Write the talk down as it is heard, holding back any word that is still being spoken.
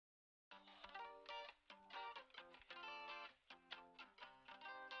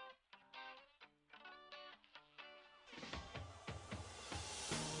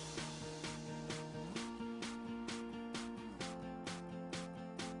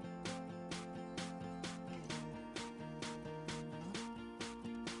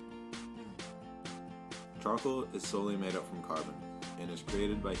Charcoal is solely made up from carbon and is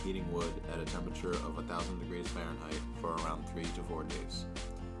created by heating wood at a temperature of 1000 degrees Fahrenheit for around 3 to 4 days.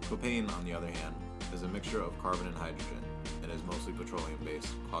 Propane, on the other hand, is a mixture of carbon and hydrogen and is mostly petroleum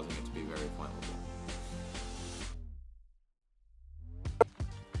based, causing it to be very flammable.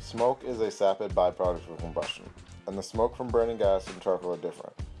 Smoke is a sapid byproduct of combustion, and the smoke from burning gas and charcoal are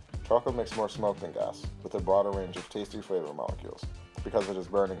different. Charcoal makes more smoke than gas, with a broader range of tasty flavor molecules, because it is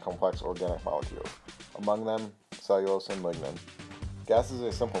burning complex organic molecules, among them cellulose and lignin. Gas is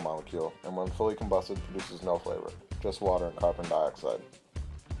a simple molecule, and when fully combusted produces no flavor, just water and carbon dioxide.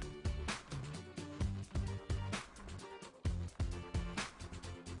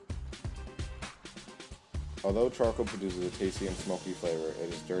 Although charcoal produces a tasty and smoky flavor, it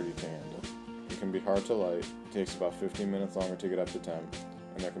is dirty to handle. It can be hard to light, it takes about 15 minutes longer to get up to temp,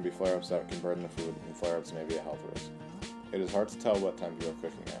 and there can be flare-ups that can burn the food, and flare-ups may be a health risk. It is hard to tell what temp you are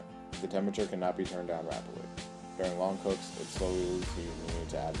cooking at. The temperature cannot be turned down rapidly. During long cooks, it slowly loses heat and you need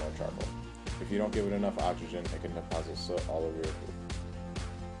to add more charcoal. If you don't give it enough oxygen, it can deposit soot all over your food.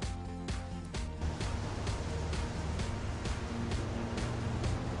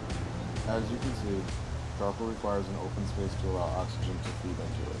 As you can see, charcoal requires an open space to allow oxygen to feed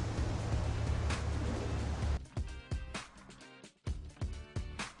into it.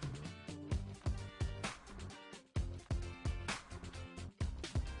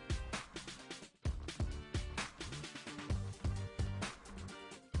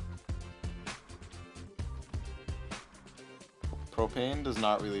 Propane does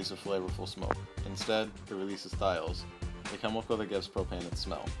not release a flavorful smoke. Instead, it releases thiols, the chemical that gives propane its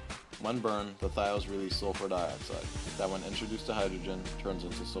smell. When burned, the thiols release sulfur dioxide, that when introduced to hydrogen, turns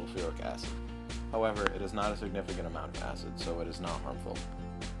into sulfuric acid. However, it is not a significant amount of acid, so it is not harmful.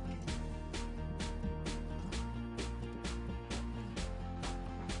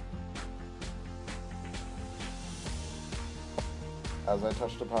 As I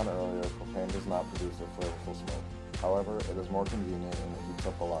touched upon earlier, propane does not produce a flavorful smoke. However, it is more convenient and it heats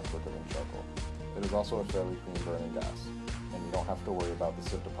up a lot quicker than charcoal. It is also a fairly clean burning gas, and you don't have to worry about the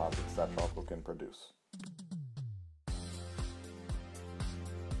soot deposits that charcoal can produce.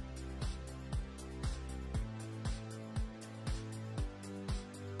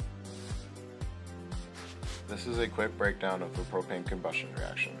 This is a quick breakdown of the propane combustion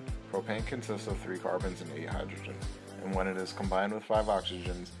reaction. Propane consists of 3 carbons and 8 hydrogens, and when it is combined with 5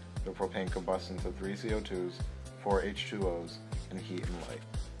 oxygens, the propane combusts into 3 CO2s, 4 H2Os, and heat and light,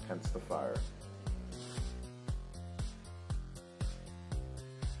 hence the fire.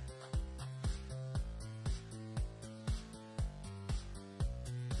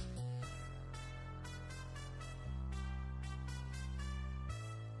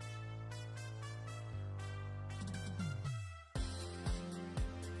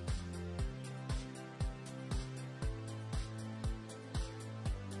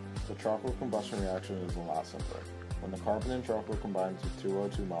 The charcoal combustion reaction is a lot simpler. When the carbon in charcoal combines with 2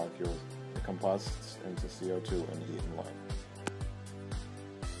 O2 molecules, it combusts into CO2 and heat and light.